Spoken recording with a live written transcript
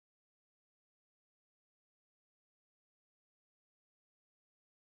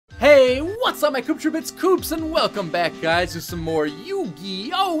Hey, what's up my KoopaKungFu It's Koops, and welcome back guys to some more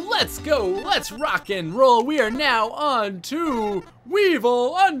Yu-Gi-Oh! Let's go, let's rock and roll. We are now on to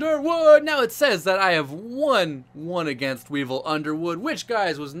Weevil Underwood. Now it says that I have won against Weevil Underwood, which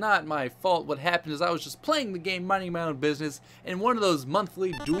guys was not my fault. What happened is I was just playing the game, minding my own business, and one of those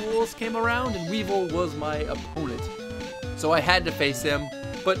monthly duels came around and Weevil was my opponent. So I had to face him,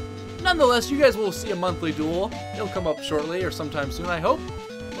 but nonetheless you guys will see a monthly duel. It'll come up shortly or sometime soon, I hope.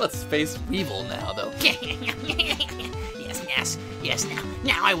 Let's face Weevil now, though. Yes,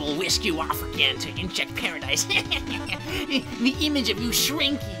 now I will whisk you off again to inject paradise. The image of you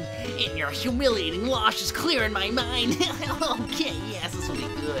shrinking in your humiliating loss is clear in my mind. Okay, yes, this will be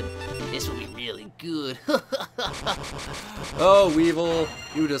good. This will be really good. Oh, Weevil,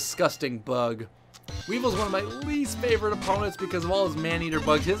 you disgusting bug. Weevil's one of my least favorite opponents because of all his man-eater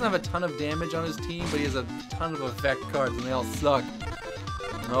bugs. He doesn't have a ton of damage on his team, but he has a ton of effect cards, and they all suck.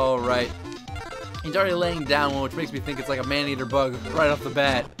 Alright. He's already laying down one, which makes me think it's like a man-eater bug right off the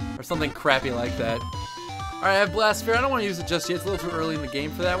bat. Or something crappy like that. Alright, I have Blast Sphere. I don't want to use it just yet. It's a little too early in the game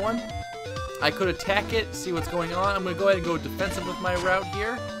for that one. I could attack it, see what's going on. I'm going to go ahead and go defensive with my route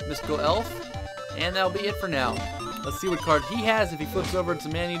here. Mystical Elf. And that'll be it for now. Let's see what card he has. If he flips over, it's a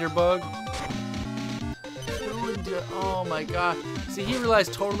man-eater bug. Oh my god. See, he relies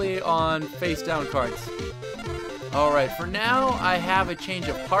totally on face-down cards. Alright, for now, I have a change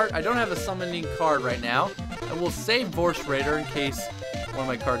of heart. I don't have a summoning card right now. I will save Vorse Raider in case one of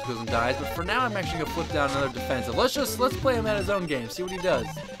my cards goes and dies, but for now, I'm actually going to flip down another defensive. Let's play him at his own game, see what he does.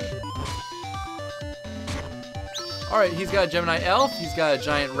 Alright, he's got a Gemini Elf, he's got a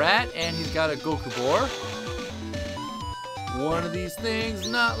Giant Rat, and he's got a Goku Boar. One of these things,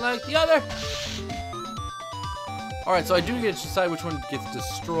 not like the other. Alright, so I do get to decide which one gets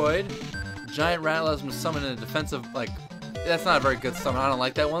destroyed. Giant Rat allows him to summon in a defensive, like, that's not a very good summon. I don't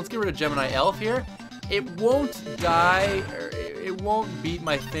like that one. Let's get rid of Gemini Elf here. It won't die, or it won't beat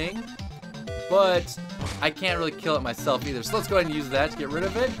my thing, but I can't really kill it myself either. So let's go ahead and use that to get rid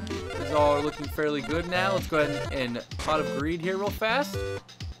of it. It's all looking fairly good now. Let's go ahead and Pot of Greed here real fast.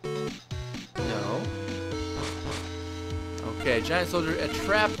 No. Okay, Giant Soldier, a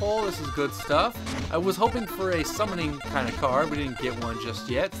Trap Hole. This is good stuff. I was hoping for a summoning kind of card. We didn't get one just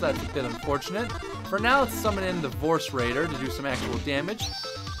yet, so that's a bit unfortunate. For now, let's summon in the Vorse Raider to do some actual damage.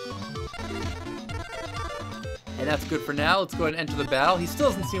 And that's good for now. Let's go ahead and enter the battle. He still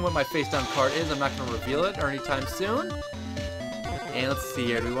hasn't seen what my face-down card is. I'm not going to reveal it or anytime soon. And let's see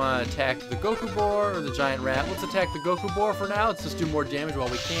here. Do we want to attack the Goku Boar or the Giant Rat? Let's attack the Goku Boar for now. Let's just do more damage while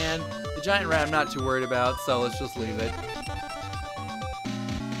we can. The Giant Rat I'm not too worried about, so let's just leave it.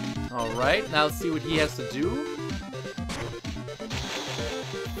 Alright, now let's see what he has to do.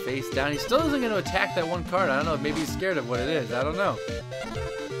 Face down. He still isn't going to attack that one card. I don't know. Maybe he's scared of what it is. I don't know.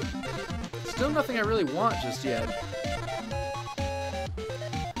 Still nothing I really want just yet.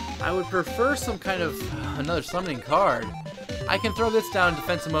 I would prefer some kind of another summoning card. I can throw this down in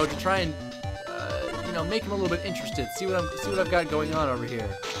defensive mode to try and, you know, make him a little bit interested. See what I've got going on over here.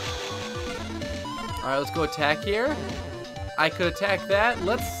 Alright, let's go attack here. I could attack that.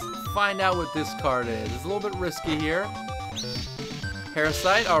 Let's find out what this card is. It's a little bit risky here.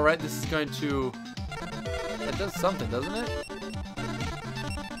 Parasite. Alright, this is going to... That does something, doesn't it?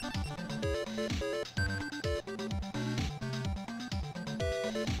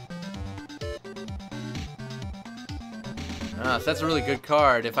 So that's a really good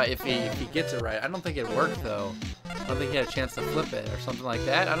card if he gets it right. I don't think it worked though. I don't think he had a chance to flip it or something like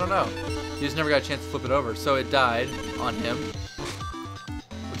that. I don't know. He just never got a chance to flip it over, so it died on him.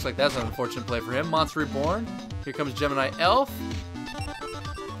 Looks like that's an unfortunate play for him. Monster Reborn. Here comes Gemini Elf.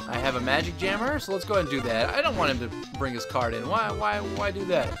 I have a Magic Jammer, so let's go ahead and do that. I don't want him to bring his card in. Why do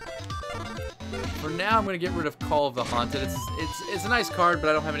that? For now, I'm going to get rid of Call of the Haunted. It's a nice card, but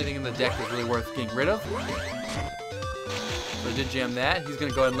I don't have anything in the deck that's really worth getting rid of. So I did jam that. He's going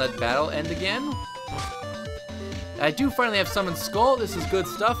to go ahead and let battle end again. I do finally have Summoned Skull. This is good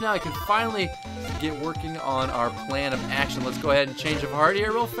stuff. Now I can finally get working on our plan of action. Let's go ahead and change of heart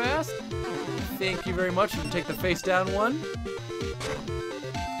here real fast. Thank you very much. You can take the face down one.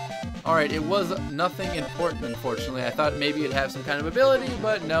 Alright, it was nothing important, unfortunately. I thought maybe it'd have some kind of ability,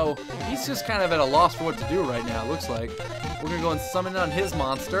 but no. He's just kind of at a loss for what to do right now, looks like. We're going to go and summon on his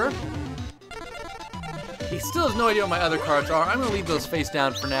monster. He still has no idea what my other cards are. I'm going to leave those face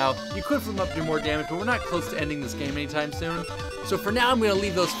down for now. You could flip them up to do more damage, but we're not close to ending this game anytime soon. So for now, I'm going to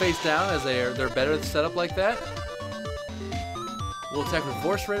leave those face down as they're better set up like that. We'll attack with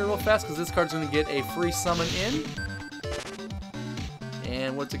Vorse Raider real fast because this card's going to get a free summon in.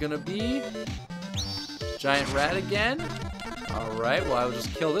 And what's it going to be? Giant Rat again. Alright, well I will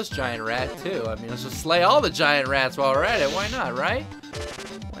just kill this giant rat too. I mean, let's just slay all the giant rats while we're at it. Why not, right?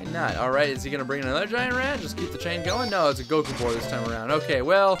 Why not? Alright, is he gonna bring in another giant rat? Just keep the chain going? No, it's a Goku board this time around. Okay,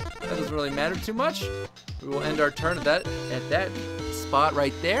 well, that doesn't really matter too much. We will end our turn at that spot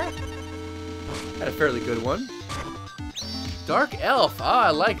right there. Had a fairly good one. Dark Elf. Ah,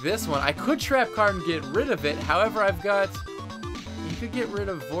 I like this one. I could trap card and get rid of it. However, I've got... You could get rid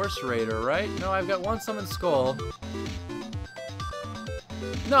of Vorse Raider, right? No, I've got one Summon Skull.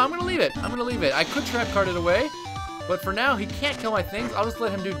 No, I'm gonna leave it. I'm gonna leave it. I could trap card it away, but for now, he can't kill my things. I'll just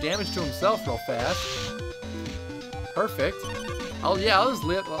let him do damage to himself real fast. Perfect. I'll just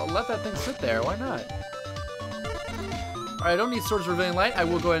let that thing sit there. Why not? Alright, I don't need Swords of Revealing Light. I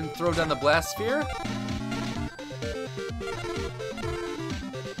will go ahead and throw down the Blast Sphere.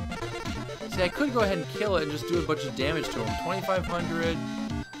 See, I could go ahead and kill it and just do a bunch of damage to him. 2,500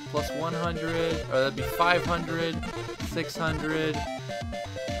 plus 100, or that'd be 500, 600,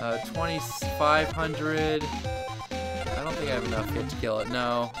 2,500. I don't think I have enough hit to kill it.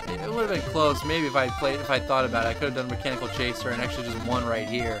 No, it would have been close. Maybe if I thought about it, I could have done Mechanical Chaser and actually just won right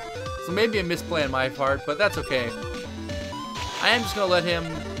here. So maybe a misplay on my part, but that's okay. I am just gonna let him.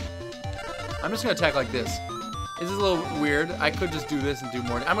 I'm just gonna attack like this. This is a little weird. I could just do this and do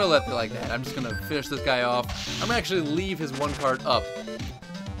more. I'm gonna let it like that. I'm just gonna finish this guy off. I'm gonna actually leave his one card up.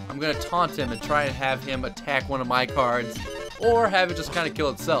 I'm gonna taunt him and try and have him attack one of my cards, or have it just kind of kill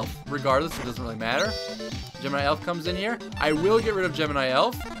itself. Regardless, it doesn't really matter. Gemini Elf comes in here. I will get rid of Gemini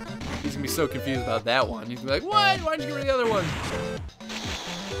Elf. He's gonna be so confused about that one. He's gonna be like, what? Why'd you get rid of the other one?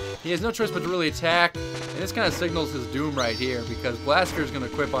 He has no choice but to really attack, and this kind of signals his doom right here, because Blast Sphere is gonna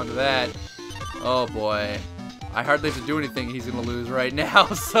equip onto that. Oh boy. I hardly have to do anything, he's gonna lose right now,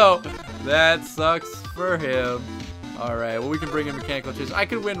 so that sucks for him. Alright, well we can bring in Mechanical Chase. I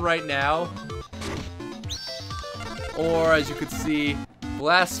could win right now. Or, as you could see,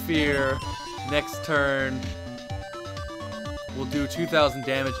 Blast Sphere, next turn, will do 2,000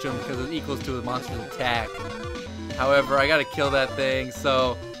 damage to him because it equals to the monster's attack. However, I gotta kill that thing,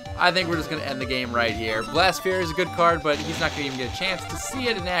 so I think we're just gonna end the game right here. Blast Sphere is a good card, but he's not gonna even get a chance to see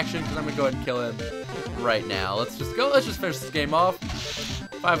it in action because I'm gonna go ahead and kill him right now. Let's just finish this game off.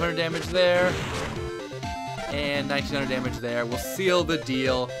 500 damage there, and 1,900 damage there. We'll seal the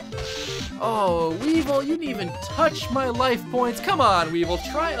deal. Oh, Weevil, you didn't even touch my life points. Come on, Weevil,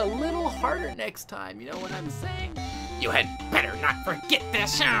 try a little harder next time. You know what I'm saying? You had better not forget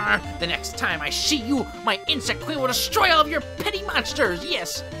this. The next time I see you, my insect queen will destroy all of your petty monsters.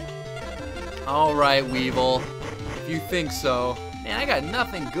 Yes. All right, Weevil, if you think so. Man, I got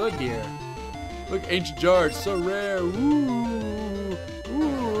nothing good here. Look, Ancient Jar, it's so rare. Ooh,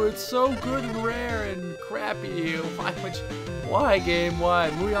 it's so good and rare and crappy. Why, game? Why?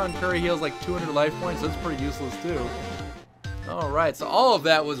 Muyon Curry heals like 200 life points. That's pretty useless too. Alright, so all of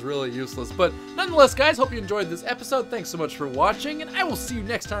that was really useless. But nonetheless, guys, hope you enjoyed this episode. Thanks so much for watching, and I will see you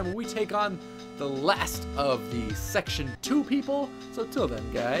next time when we take on the last of the Section 2 people. So till then,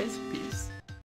 guys, peace.